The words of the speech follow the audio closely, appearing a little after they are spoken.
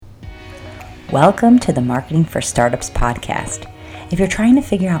Welcome to the Marketing for Startups podcast. If you're trying to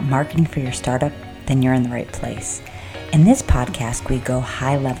figure out marketing for your startup, then you're in the right place. In this podcast, we go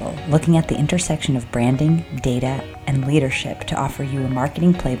high level, looking at the intersection of branding, data, and leadership to offer you a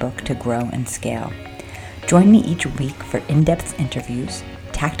marketing playbook to grow and scale. Join me each week for in-depth interviews,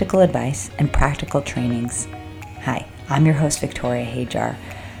 tactical advice, and practical trainings. Hi, I'm your host, Victoria Hajar,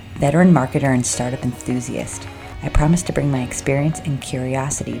 veteran marketer and startup enthusiast. I promise to bring my experience and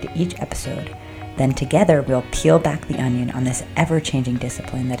curiosity to each episode. Then together, we'll peel back the onion on this ever-changing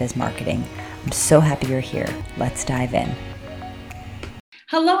discipline that is marketing. I'm so happy you're here. Let's dive in.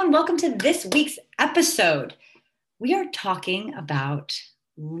 Hello, and welcome to this week's episode. We are talking about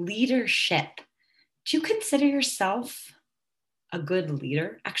leadership. Do you consider yourself a good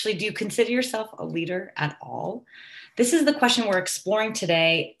leader? Actually, do you consider yourself a leader at all? This is the question we're exploring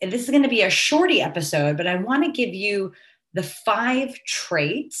today. And this is going to be a shorty episode, but I want to give you the 5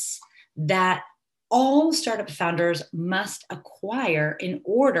 traits that all startup founders must acquire in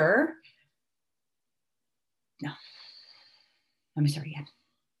order. No, let me start again.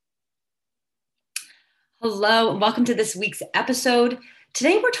 Hello, and welcome to this week's episode.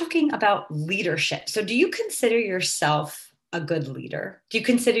 Today, we're talking about leadership. So do you consider yourself a good leader? Do you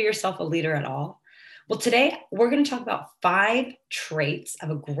consider yourself a leader at all? Well, today we're going to talk about 5 traits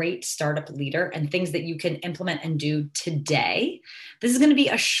of a great startup leader and things that you can implement and do today. This is going to be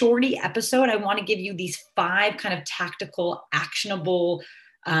a shorty episode. I want to give you these 5 kind of tactical, actionable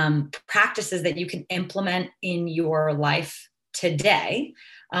practices that you can implement in your life today.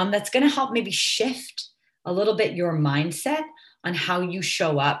 That's going to help maybe shift a little bit your mindset on how you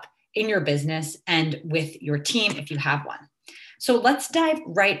show up in your business and with your team if you have one. So let's dive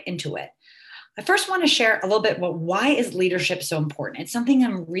right into it. I first want to share a little bit about why is leadership so important. It's something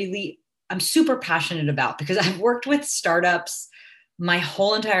I'm super passionate about because I've worked with startups my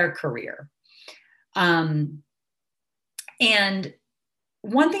whole entire career. And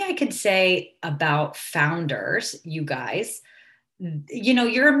one thing I could say about founders, you guys,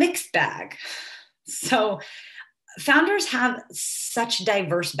 you're a mixed bag. So founders have such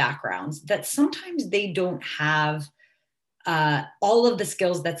diverse backgrounds that sometimes they don't have all of the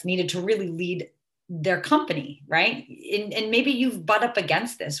skills that's needed to really lead their company, right? And maybe you've butt up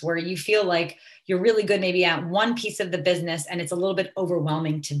against this where you feel like you're really good maybe at one piece of the business and it's a little bit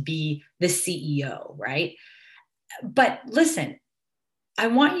overwhelming to be the CEO, right? But listen, I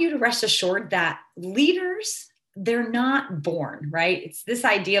want you to rest assured that leaders, they're not born, right? It's this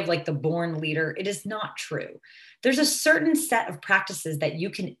idea of like the born leader. It is not true. There's a certain set of practices that you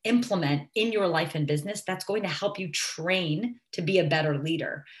can implement in your life and business that's going to help you train to be a better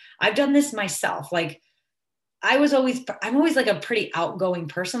leader. I've done this myself. Like I'm always like a pretty outgoing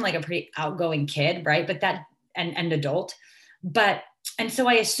person, like a pretty outgoing kid, right? But and adult. And so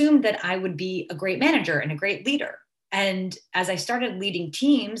I assumed that I would be a great manager and a great leader. And as I started leading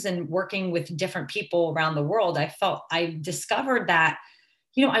teams and working with different people around the world, I discovered that,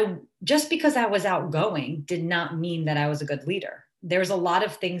 just because I was outgoing did not mean that I was a good leader. There's a lot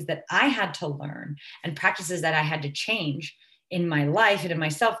of things that I had to learn and practices that I had to change in my life and in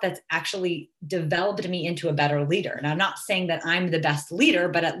myself that's actually developed me into a better leader. And I'm not saying that I'm the best leader,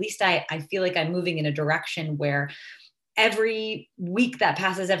 but at least I feel like I'm moving in a direction where every week that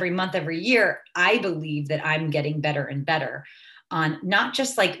passes, every month, every year, I believe that I'm getting better and better on not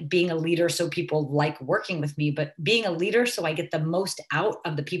just like being a leader so people like working with me, but being a leader so I get the most out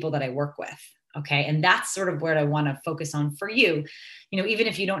of the people that I work with. Okay. And that's sort of where I want to focus on for you. Even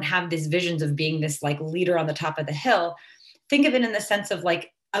if you don't have these visions of being this like leader on the top of the hill, think of it in the sense of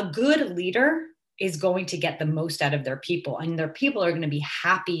like a good leader is going to get the most out of their people, and their people are going to be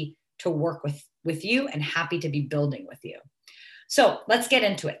happy to work with you and happy to be building with you. So let's get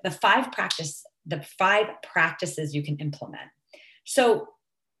into it. The 5 practices you can implement. So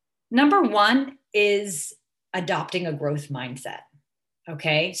number 1 is adopting a growth mindset.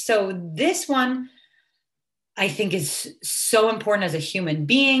 Okay. So this one I think is so important as a human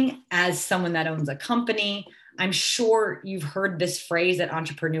being, as someone that owns a company. I'm sure you've heard this phrase that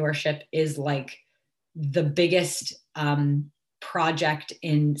entrepreneurship is like the biggest, project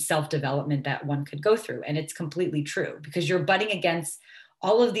in self-development that one could go through. And it's completely true because you're butting against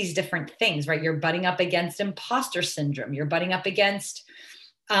all of these different things, right? You're butting up against imposter syndrome. You're butting up against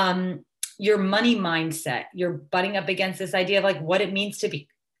your money mindset. You're butting up against this idea of like what it means to be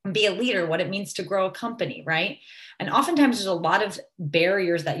a leader, what it means to grow a company, right? And oftentimes there's a lot of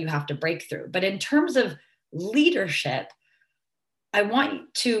barriers that you have to break through. But in terms of leadership, I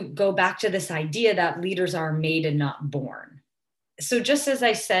want to go back to this idea that leaders are made and not born. So just as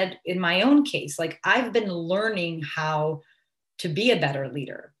I said in my own case, like I've been learning how to be a better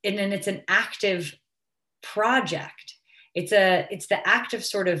leader. And then it's an active project. It's the act of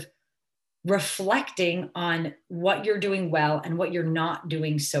sort of reflecting on what you're doing well and what you're not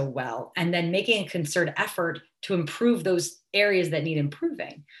doing so well, and then making a concerted effort to improve those areas that need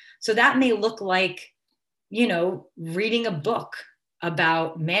improving. So that may look like, reading a book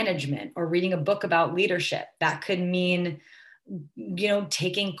about management or reading a book about leadership. That could mean,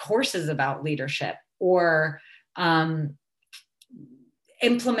 taking courses about leadership, or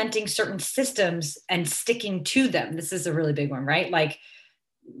implementing certain systems and sticking to them. This is a really big one, right? Like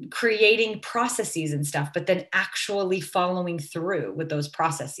creating processes and stuff, but then actually following through with those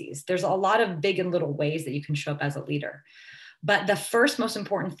processes. There's a lot of big and little ways that you can show up as a leader. But the first most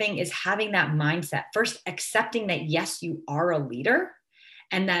important thing is having that mindset. First, accepting that, yes, you are a leader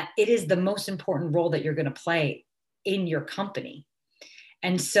and that it is the most important role that you're going to play in your company.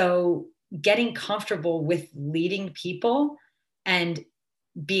 And so getting comfortable with leading people and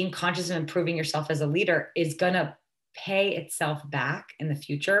being conscious of improving yourself as a leader is going to pay itself back in the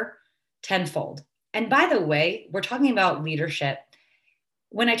future tenfold. And by the way, we're talking about leadership.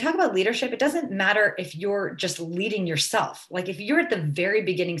 When I talk about leadership, it doesn't matter if you're just leading yourself. Like if you're at the very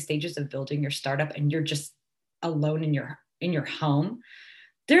beginning stages of building your startup and you're just alone in your home,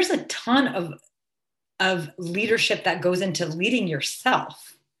 there's a ton of leadership that goes into leading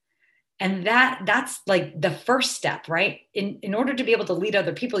yourself. And that's like the first step, right? In order to be able to lead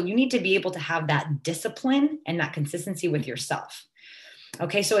other people, you need to be able to have that discipline and that consistency with yourself.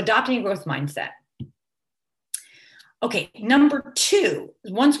 Okay, so adopting a growth mindset. Okay, number 2,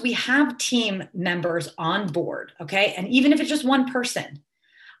 once we have team members on board, okay, and even if it's just one person,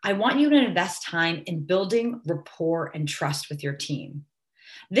 I want you to invest time in building rapport and trust with your team.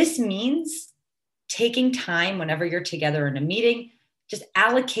 This means taking time whenever you're together in a meeting, just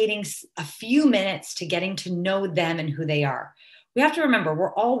allocating a few minutes to getting to know them and who they are. We have to remember,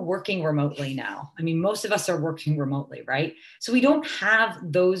 we're all working remotely now. I mean, most of us are working remotely, right? So we don't have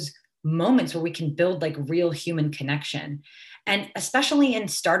those moments where we can build like real human connection. And especially in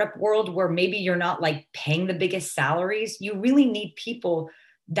startup world where maybe you're not like paying the biggest salaries, you really need people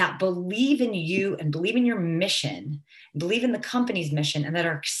that believe in you and believe in your mission, believe in the company's mission, and that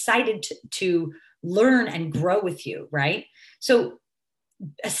are excited to learn and grow with you, right? So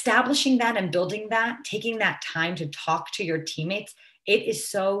establishing that and building that, taking that time to talk to your teammates, it is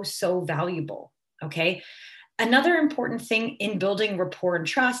so, so valuable, okay? Another important thing in building rapport and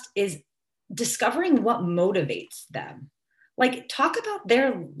trust is discovering what motivates them. Like talk about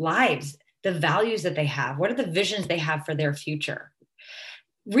their lives, the values that they have, what are the visions they have for their future.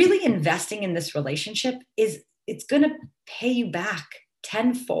 Really investing in this relationship it's going to pay you back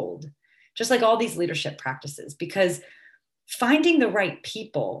tenfold, just like all these leadership practices, because finding the right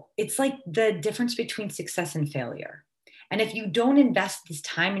people, it's like the difference between success and failure. And if you don't invest this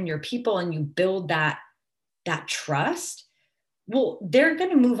time in your people and you build that trust, well, they're going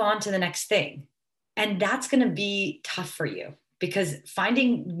to move on to the next thing. And that's going to be tough for you because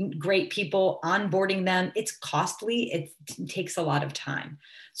finding great people, onboarding them, it's costly. It takes a lot of time.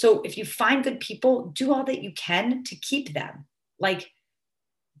 So if you find good people, do all that you can to keep them, like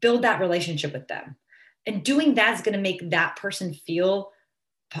build that relationship with them. And doing that is going to make that person feel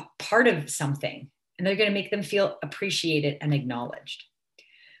part of something, and they're going to make them feel appreciated and acknowledged.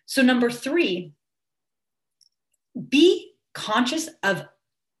 So number 3, be conscious of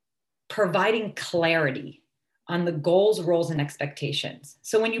providing clarity on the goals, roles, and expectations.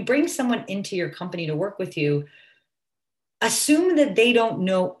 So when you bring someone into your company to work with you, assume that they don't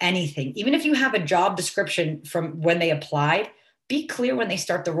know anything. Even if you have a job description from when they applied, be clear when they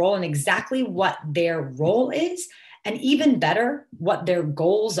start the role and exactly what their role is, and even better, what their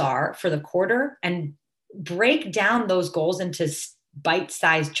goals are for the quarter, and break down those goals into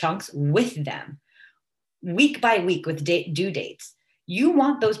bite-sized chunks with them, week by week with due dates. You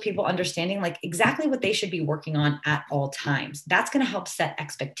want those people understanding like exactly what they should be working on at all times. That's going to help set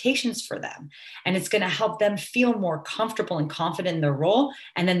expectations for them. And it's going to help them feel more comfortable and confident in their role.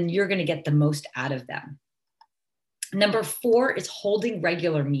 And then you're going to get the most out of them. Number 4 is holding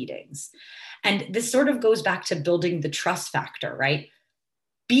regular meetings. And this sort of goes back to building the trust factor, right?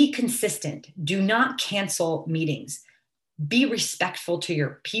 Be consistent. Do not cancel meetings. Be respectful to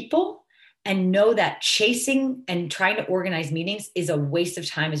your people, and know that chasing and trying to organize meetings is a waste of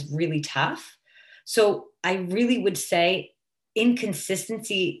time, is really tough. So I really would say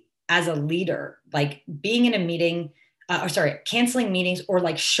inconsistency as a leader, like being in a meeting, canceling meetings, or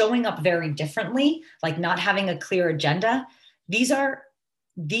like showing up very differently, like not having a clear agenda.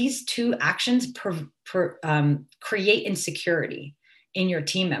 These 2 actions create insecurity in your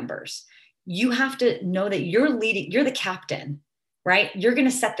team members. You have to know that you're leading, you're the captain. right? You're going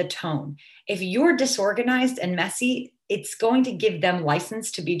to set the tone. If you're disorganized and messy, it's going to give them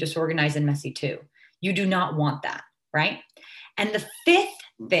license to be disorganized and messy too. You do not want that, right? And the fifth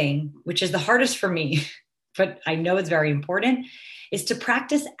thing, which is the hardest for me, but I know it's very important, is to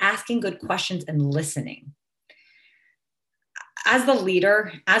practice asking good questions and listening. As the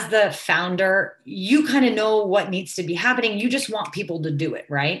leader, as the founder, you kind of know what needs to be happening. You just want people to do it,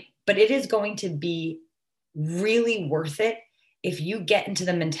 right? But it is going to be really worth it if you get into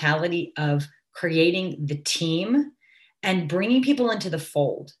the mentality of creating the team and bringing people into the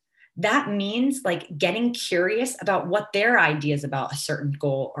fold. That means like getting curious about what their ideas about a certain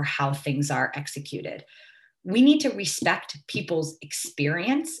goal or how things are executed. We need to respect people's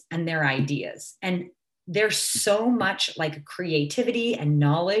experience and their ideas. And there's so much like creativity and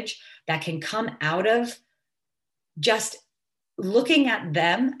knowledge that can come out of just looking at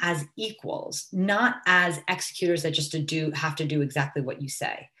them as equals, not as executors that just have to do exactly what you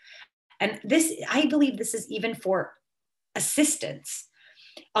say. And this, I believe this is even for assistants.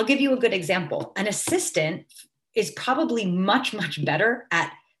 I'll give you a good example. An assistant is probably much, much better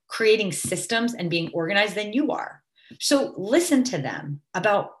at creating systems and being organized than you are. So listen to them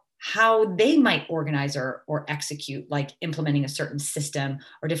about how they might organize or execute, like implementing a certain system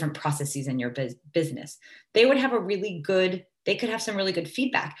or different processes in your business. They could have some really good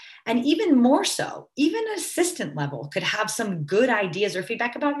feedback. And even more so, even an assistant level could have some good ideas or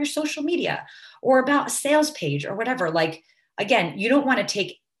feedback about your social media or about a sales page or whatever. Like, again, you don't want to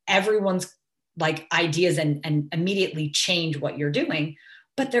take everyone's like ideas and immediately change what you're doing.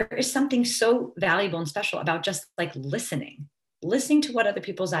 But there is something so valuable and special about just like listening to what other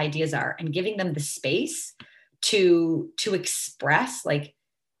people's ideas are and giving them the space to express like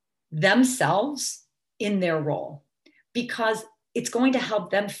themselves in their role, because it's going to help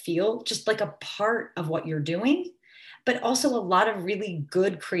them feel just like a part of what you're doing, but also a lot of really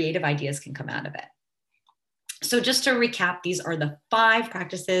good creative ideas can come out of it. So just to recap, these are the 5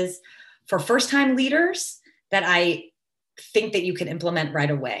 practices for first-time leaders that I think that you can implement right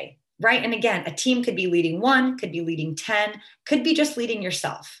away, right? And again, a team could be leading 1, could be leading 10, could be just leading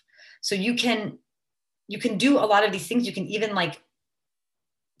yourself. So you can do a lot of these things. You can even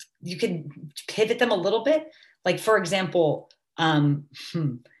you can pivot them a little bit. Like, for example,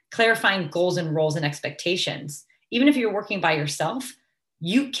 clarifying goals and roles and expectations. Even if you're working by yourself,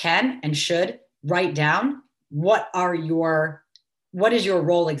 you can and should write down what is your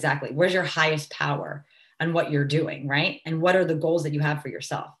role exactly? Where's your highest power on what you're doing, right? And what are the goals that you have for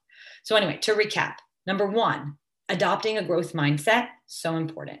yourself? So anyway, to recap, number 1, adopting a growth mindset, so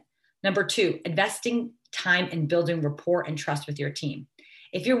important. Number 2, investing time in building rapport and trust with your team.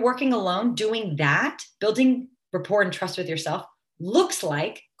 If you're working alone, doing that, building rapport and trust with yourself looks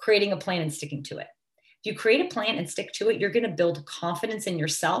like creating a plan and sticking to it. If you create a plan and stick to it, you're going to build confidence in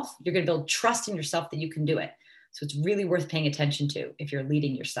yourself. You're going to build trust in yourself that you can do it. So it's really worth paying attention to if you're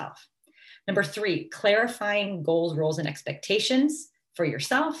leading yourself. Number 3, clarifying goals, roles, and expectations for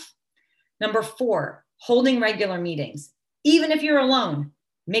yourself. Number 4, holding regular meetings. Even if you're alone,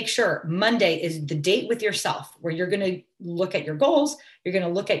 make sure Monday is the date with yourself where you're going to look at your goals. You're going to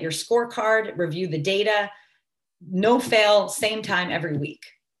look at your scorecard, review the data, no fail, same time every week,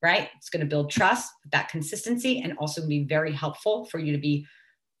 right? It's going to build trust, that consistency, and also be very helpful for you to be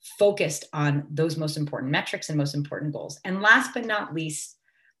focused on those most important metrics and most important goals. And last but not least,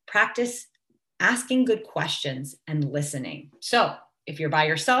 practice asking good questions and listening. So if you're by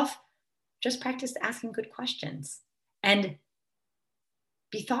yourself, just practice asking good questions and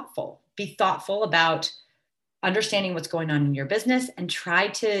be thoughtful. Be thoughtful about understanding what's going on in your business and try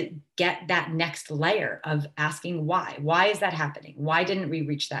to get that next layer of asking why. Why is that happening? Why didn't we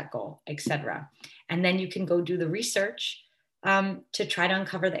reach that goal, etc.? And then you can go do the research to try to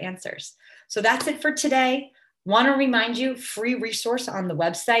uncover the answers. So that's it for today. Want to remind you, free resource on the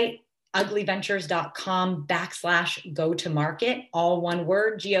website, uglyventures.com/go-to-market, all one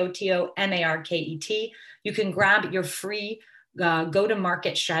word, GOTOMARKET. You can grab your free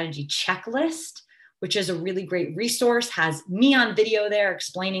go-to-market strategy checklist, which is a really great resource, has me on video there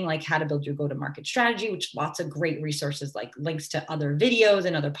explaining like how to build your go-to-market strategy, which lots of great resources like links to other videos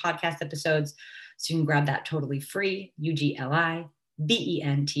and other podcast episodes. So you can grab that totally free,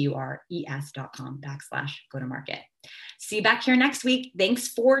 ugliventures.com/go-to-market. See you back here next week. Thanks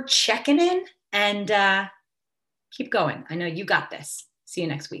for checking in and keep going. I know you got this. See you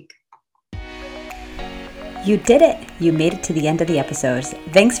next week. You did it. You made it to the end of the episode.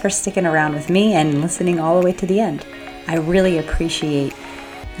 Thanks for sticking around with me and listening all the way to the end. I really appreciate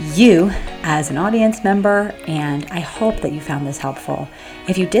you as an audience member, and I hope that you found this helpful.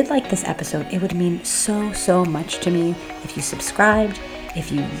 If you did like this episode, it would mean so much to me if you subscribed,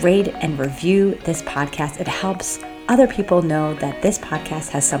 if you rate and review this podcast. It helps other people know that this podcast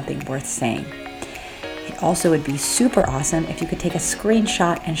has something worth saying. It also would be super awesome if you could take a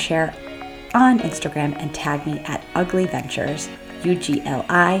screenshot and share on Instagram and tag me at Ugly Ventures,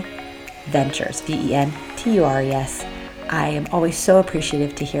 UGLI Ventures, VENTURES. I am always so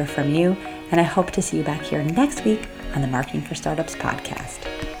appreciative to hear from you, and I hope to see you back here next week on the Marketing for Startups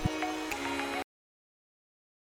podcast.